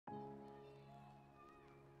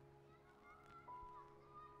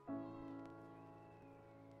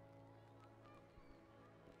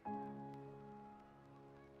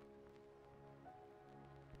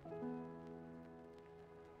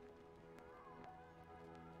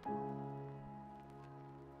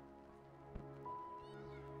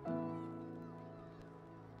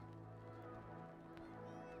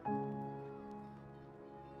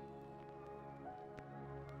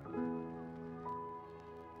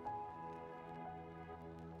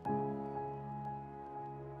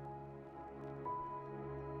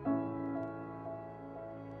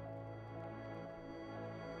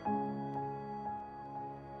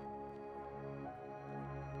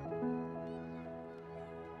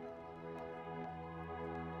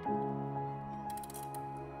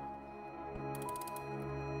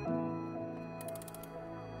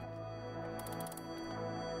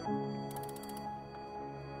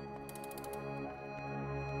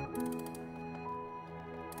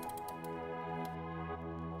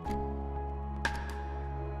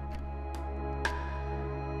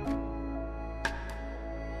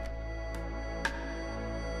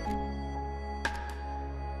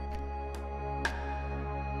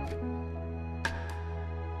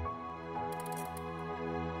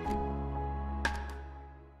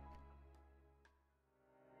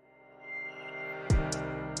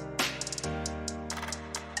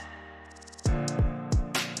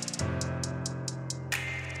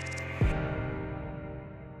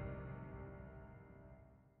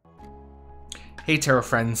Hey tarot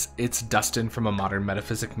friends, it's Dustin from A Modern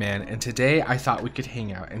Metaphysic Man, and today I thought we could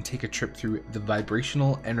hang out and take a trip through the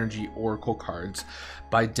Vibrational Energy Oracle cards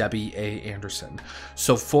by Debbie A. Anderson.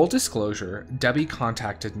 So full disclosure, Debbie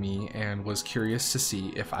contacted me and was curious to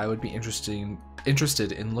see if I would be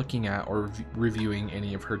interested in looking at or reviewing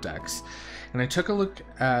any of her decks. And I took a look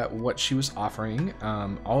at what she was offering.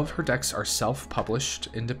 All of her decks are self-published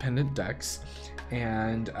independent decks.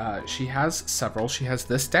 And she has several. She has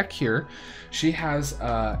this deck here. She has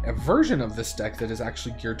a version of this deck that is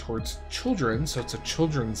actually geared towards children, so it's a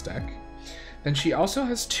children's deck. Then she also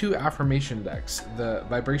has two affirmation decks, the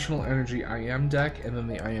Vibrational Energy I Am deck and then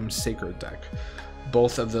the I Am Sacred deck.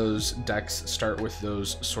 Both of those decks start with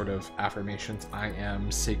those sort of affirmations, I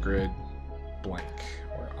am sacred blank,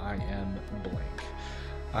 or I am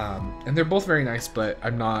blank. And they're both very nice, but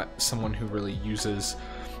I'm not someone who really uses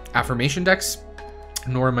affirmation decks,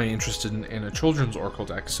 nor am I interested in a children's oracle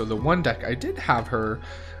deck. So the one deck I did have her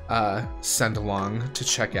send along to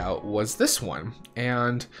check out was this one.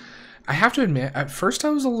 And I have to admit, at first I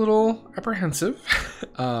was a little apprehensive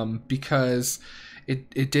because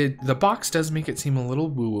the box does make it seem a little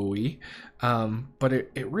woo-woo-y, but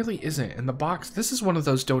it really isn't. And the box, this is one of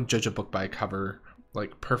those don't judge a book by a cover,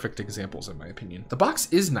 like perfect examples in my opinion. The box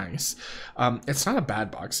is nice. It's not a bad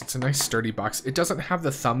box. It's a nice sturdy box. It doesn't have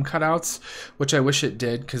the thumb cutouts, which I wish it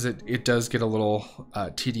did, because it does get a little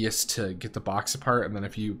tedious to get the box apart, and then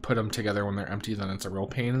if you put them together when they're empty, then it's a real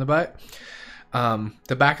pain in the butt.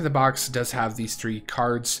 The back of the box does have these three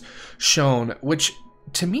cards shown, which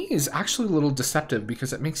to me is actually a little deceptive,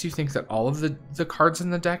 because it makes you think that all of the cards in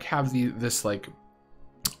the deck have this like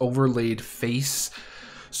overlaid face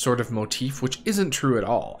sort of motif, which isn't true at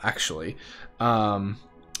all, actually. And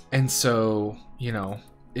so, you know,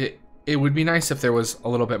 it would be nice if there was a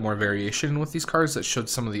little bit more variation with these cards that showed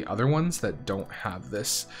some of the other ones that don't have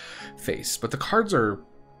this face. But the cards are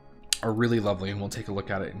really lovely, and we'll take a look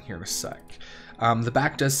at it in here in a sec. The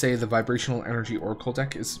back does say the Vibrational Energy Oracle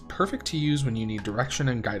deck is perfect to use when you need direction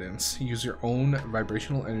and guidance. Use your own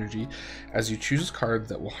vibrational energy as you choose a card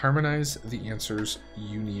that will harmonize the answers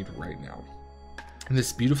you need right now.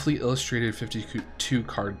 This beautifully illustrated 52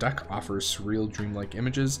 card deck offers surreal dreamlike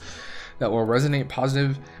images that will resonate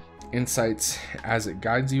positive insights as it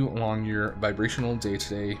guides you along your vibrational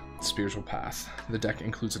day-to-day spiritual path. The deck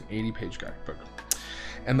includes an 80-page guidebook.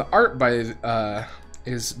 And the art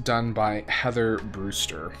is done by Heather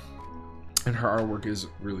Brewster, and her artwork is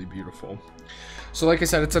really beautiful. So like I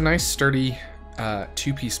said, it's a nice sturdy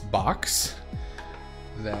two-piece box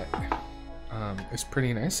that is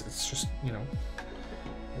pretty nice. It's just, you know,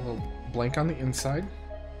 a little blank on the inside,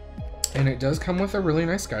 and it does come with a really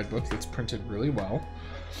nice guidebook that's printed really well,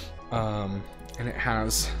 and it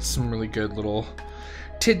has some really good little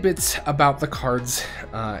tidbits about the cards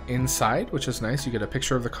inside, which is nice. You get a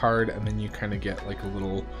picture of the card, and then you kind of get like a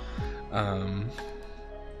little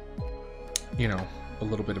you know, a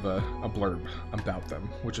little bit of a blurb about them,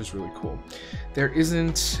 which is really cool.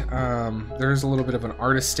 There's a little bit of an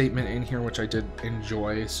artist statement in here, which I did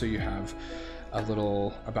enjoy. So you have a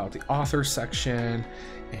little about the author section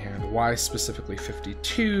and why specifically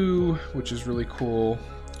 52, which is really cool,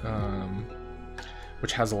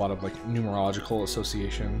 which has a lot of like numerological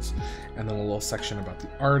associations, and then a little section about the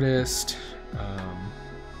artist,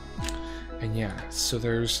 and yeah, so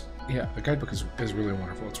there's, yeah, the guidebook is really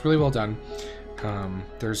wonderful. It's really well done.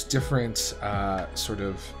 There's different sort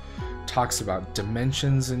of talks about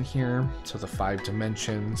dimensions in here, so the 5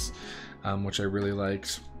 dimensions, which I really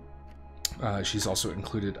liked. She's also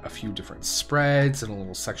included a few different spreads and a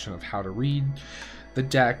little section of how to read the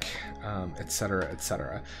deck, etc.,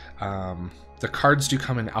 etc. The cards do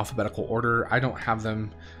come in alphabetical order. I don't have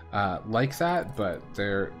them like that, but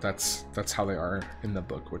that's how they are in the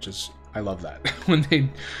book, which is, I love that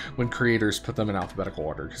when creators put them in alphabetical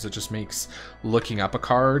order, because it just makes looking up a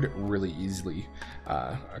card really easily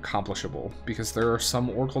accomplishable, because there are some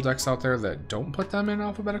oracle decks out there that don't put them in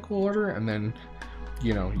alphabetical order, and then,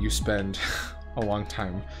 you know, you spend a long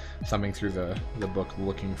time thumbing through the book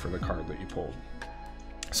looking for the card that you pulled.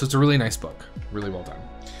 So it's a really nice book, really well done.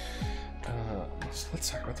 So let's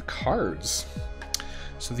talk about the cards.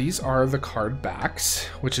 So these are the card backs,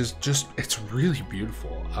 which is just, it's really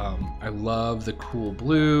beautiful. I love the cool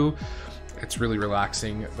blue. It's really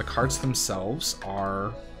relaxing. The cards themselves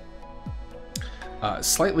are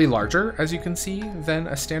slightly larger, as you can see, than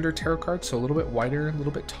a standard tarot card. So a little bit wider, a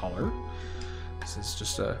little bit taller. This is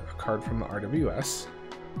just a card from the RWS.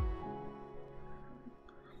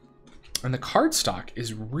 And the cardstock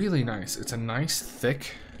is really nice. It's a nice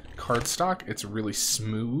thick cardstock. It's really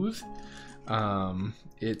smooth.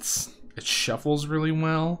 It's It shuffles really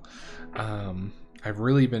well. I've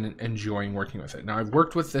really been enjoying working with it. Now, I've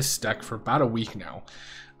worked with this deck for about a week now,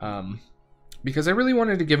 because I really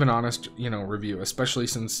wanted to give an honest, review, especially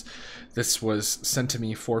since this was sent to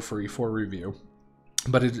me for free for review.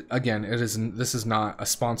 But this is not a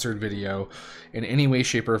sponsored video in any way,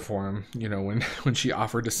 shape, or form. When she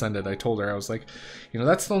offered to send it, I told her, I was like,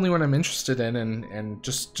 that's the only one I'm interested in, and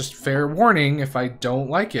just fair warning, if I don't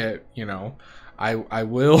like it, I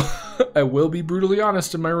will I will be brutally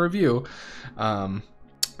honest in my review.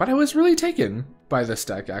 But I was really taken by this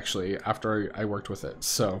deck, actually, after I worked with it.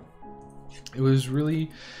 So it was really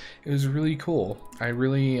cool. I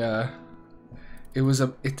really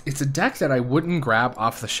it's a deck that I wouldn't grab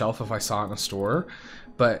off the shelf if I saw it in a store,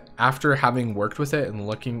 but after having worked with it and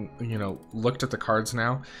looked at the cards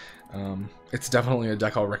now, it's definitely a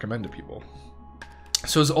deck I'll recommend to people.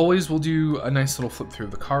 So as always, we'll do a nice little flip through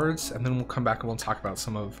of the cards, and then we'll come back and we'll talk about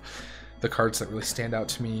some of the cards that really stand out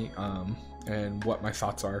to me, and what my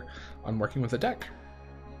thoughts are on working with a deck.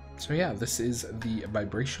 So yeah, this is the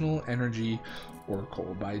Vibrational Energy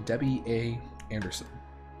Oracle by Debbie A. Anderson.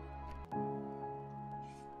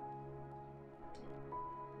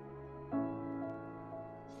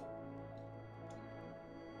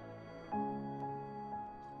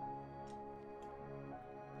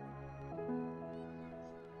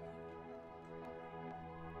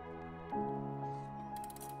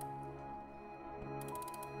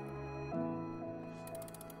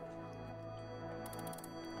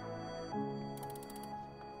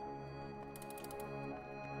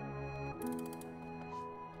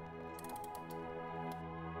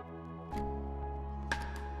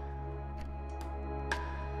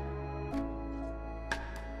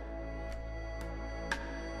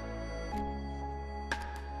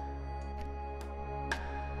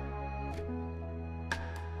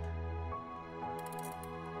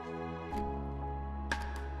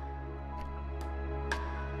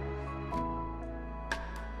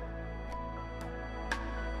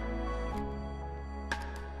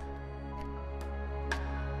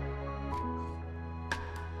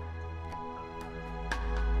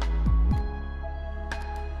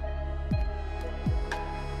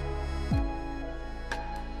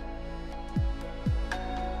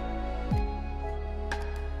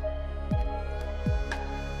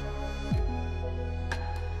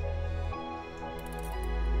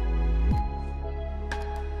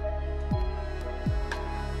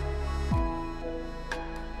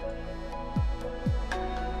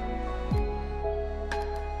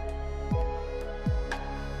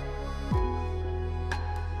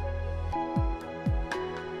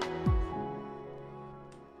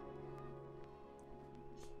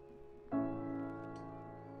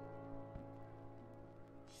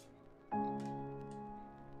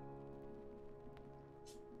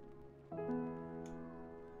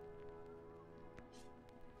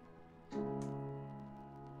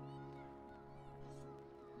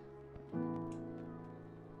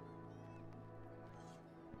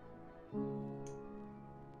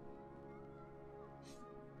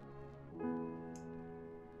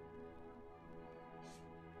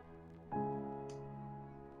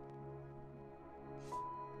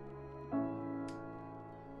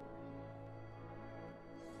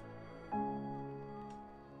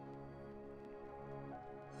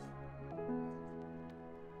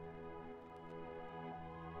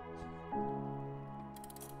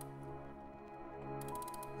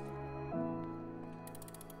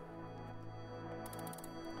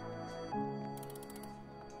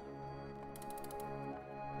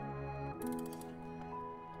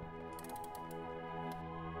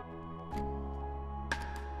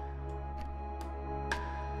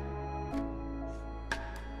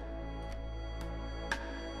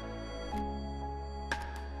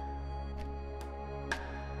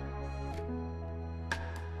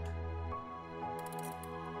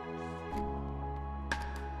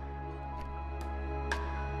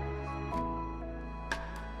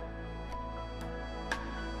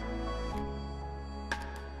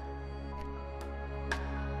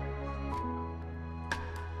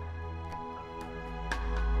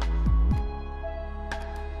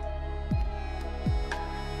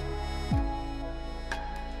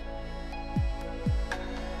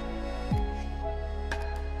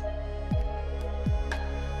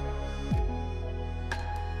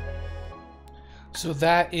 So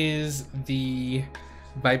that is the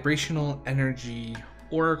Vibrational Energy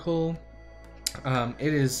Oracle.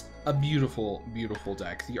 It is a beautiful, beautiful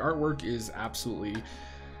deck. The artwork is absolutely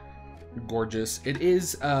gorgeous. It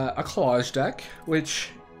is a collage deck, which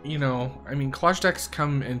you know, I mean, collage decks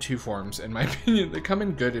come in two forms, in my opinion. They come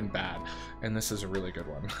in good and bad, and this is a really good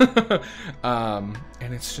one.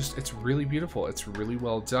 And it's really beautiful. It's really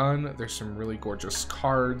well done. There's some really gorgeous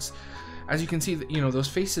cards. As you can see, you know, those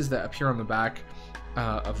faces that appear on the back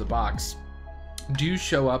of the box do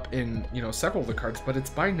show up in, you know, several of the cards, but it's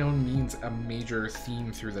by no means a major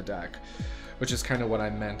theme through the deck, which is kind of what I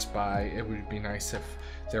meant by it would be nice if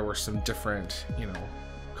there were some different, you know,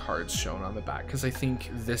 cards shown on the back, because I think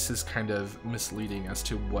this is kind of misleading as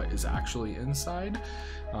to what is actually inside.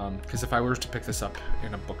 Because if I were to pick this up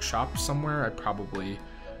in a bookshop somewhere, I probably,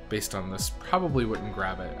 based on this, probably wouldn't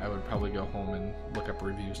grab it. I would probably go home and look up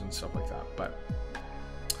reviews and stuff like that. But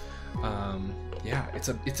yeah, it's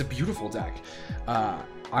a beautiful deck.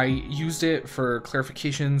 I used it for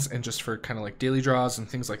clarifications and just for kind of like daily draws and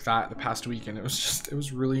things like that the past week, and it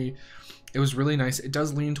was really nice. It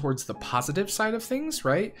does lean towards the positive side of things,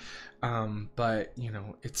 right? But you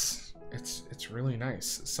know, it's really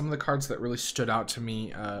nice. Some of the cards that really stood out to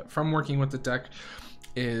me from working with the deck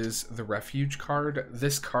is the Refuge card.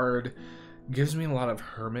 This card gives me a lot of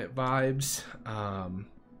Hermit vibes.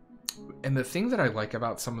 And the thing that I like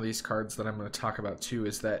about some of these cards that I'm going to talk about too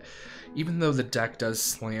is that even though the deck does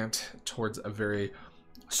slant towards a very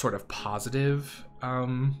sort of positive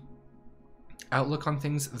outlook on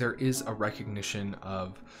things, there is a recognition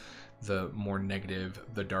of the more negative,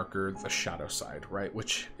 the darker, the shadow side, right?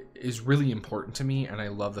 Which is really important to me, and I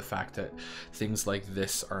love the fact that things like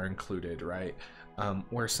this are included, right?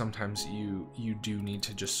 Where sometimes you do need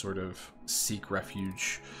to just sort of seek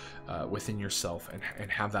refuge within yourself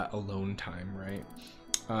and have that alone time, right?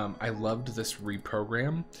 I loved this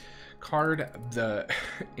reprogram card. The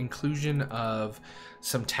inclusion of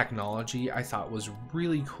some technology I thought was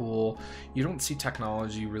really cool. You don't see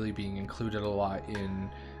technology really being included a lot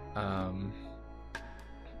in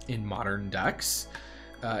modern decks,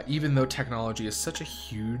 even though technology is such a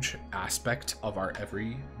huge aspect of our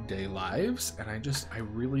everyday lives. And I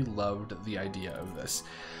really loved the idea of this.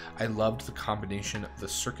 I loved the combination of the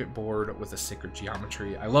circuit board with the sacred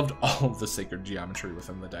geometry. I loved all of the sacred geometry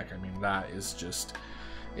within the deck. I mean, that is just,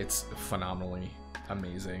 it's phenomenally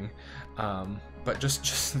amazing. But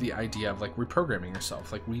just the idea of like reprogramming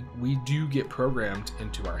yourself, like we do get programmed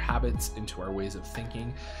into our habits, into our ways of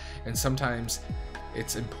thinking, and sometimes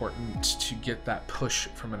it's important to get that push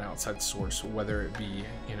from an outside source, whether it be,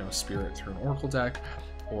 you know, spirit through an oracle deck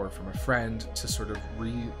or from a friend, to sort of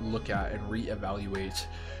re-look at and re-evaluate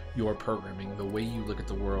your programming, the way you look at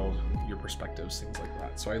the world, your perspectives, things like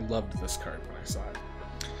that. So I loved this card when I saw it.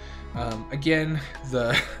 Again,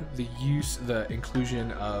 the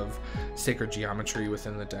inclusion of sacred geometry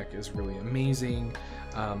within the deck is really amazing.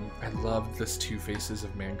 I loved this Two Faces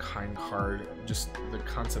of Mankind card, just the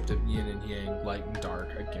concept of yin and yang, light and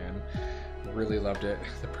dark. Again, really loved it.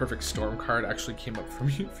 The Perfect Storm card actually came up for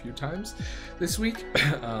me a few times this week,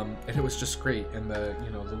 and it was just great. And the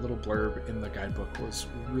little blurb in the guidebook was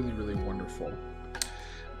really, really wonderful.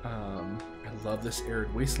 I love this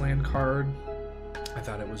Arid Wasteland card. I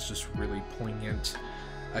thought it was just really poignant.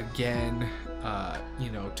 Again,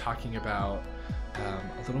 talking about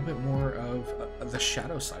a little bit more of the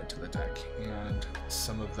shadow side to the deck, and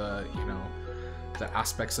some of the, the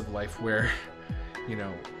aspects of life where,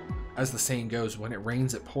 as the saying goes, when it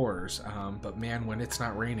rains, it pours. But man, when it's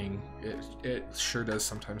not raining, it sure does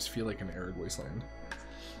sometimes feel like an arid wasteland.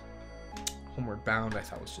 Homeward Bound, I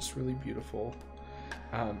thought was just really beautiful.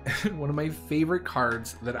 And one of my favorite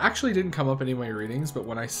cards that actually didn't come up in any of my readings, but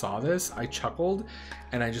when I saw this, I chuckled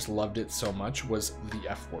and I just loved it so much, was the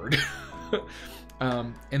F word.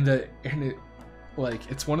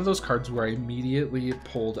 It's one of those cards where I immediately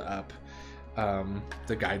pulled up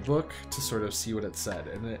the guidebook to sort of see what it said,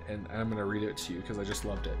 and I'm going to read it to you because I just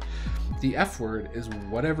loved it. The F word is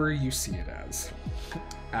whatever you see it as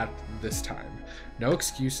at this time. No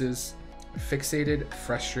excuses. Fixated,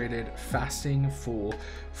 frustrated, fasting, fool,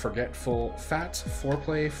 forgetful, fat,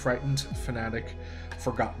 foreplay, frightened, fanatic,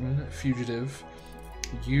 forgotten, fugitive.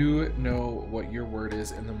 You know what your word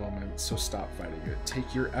is in the moment, so stop fighting it.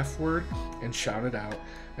 Take your F word and shout it out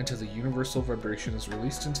until the universal vibration is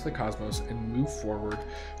released into the cosmos, and move forward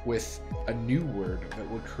with a new word that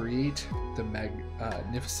will create the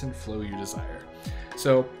magnificent flow you desire.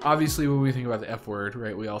 So obviously when we think about the F word,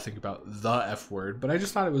 right, we all think about the F word, but I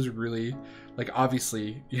just thought it was really, like,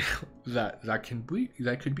 obviously, that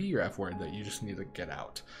could be your F word that you just need to get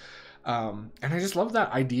out. And I just love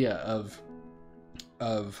that idea of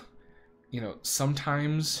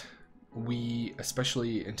sometimes we,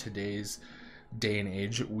 especially in today's day and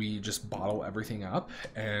age, we just bottle everything up,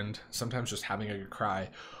 and sometimes just having a cry,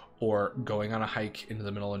 or going on a hike into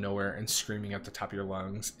the middle of nowhere and screaming at the top of your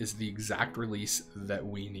lungs is the exact release that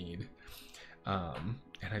we need.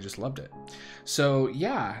 And I just loved it. So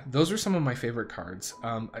yeah, those are some of my favorite cards.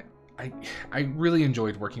 I really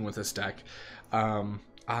enjoyed working with this deck.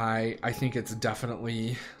 I think it's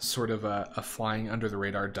definitely sort of a flying under the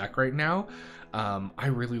radar deck right now. I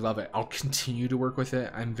really love it. I'll continue to work with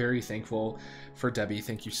it. I'm very thankful for Debbie.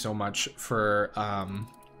 Thank you so much for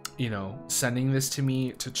you know, sending this to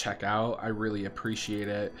me to check out. I really appreciate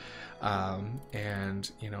it.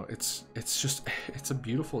 And you know, it's a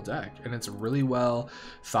beautiful deck, and it's really well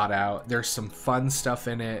thought out. There's some fun stuff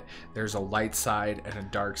in it. There's a light side and a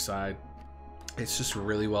dark side. It's just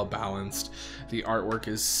really well balanced. The artwork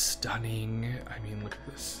is stunning. I mean, look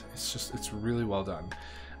at this. It's really well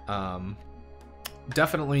done.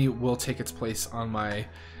 Definitely will take its place on my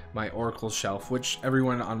Oracle shelf, which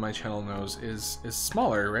everyone on my channel knows is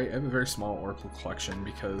smaller, right? I have a very small Oracle collection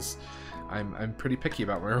because I'm pretty picky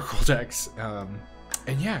about my Oracle decks.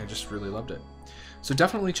 And yeah, I just really loved it. So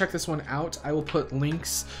definitely check this one out. I will put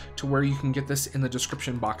links to where you can get this in the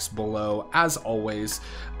description box below. As always,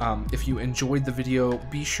 if you enjoyed the video,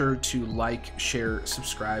 be sure to like, share,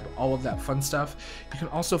 subscribe, all of that fun stuff. You can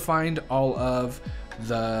also find all of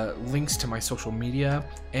the links to my social media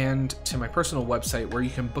and to my personal website where you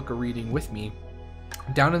can book a reading with me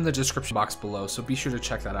down in the description box below, so be sure to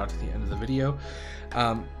check that out at the end of the video.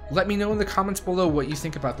 Let me know in the comments below what you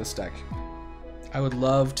think about this deck. I would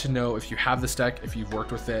love to know if you have this deck, if you've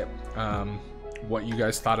worked with it, what you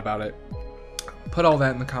guys thought about it. Put all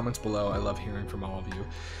that in the comments below. I love hearing from all of you.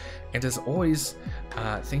 And as always,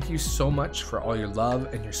 thank you so much for all your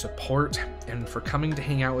love and your support, and for coming to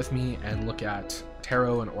hang out with me and look at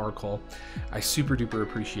tarot and oracle. I super duper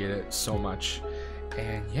appreciate it so much.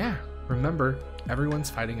 And yeah, remember, everyone's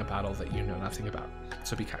fighting a battle that you know nothing about.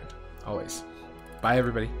 So be kind, always. Bye,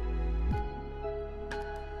 everybody.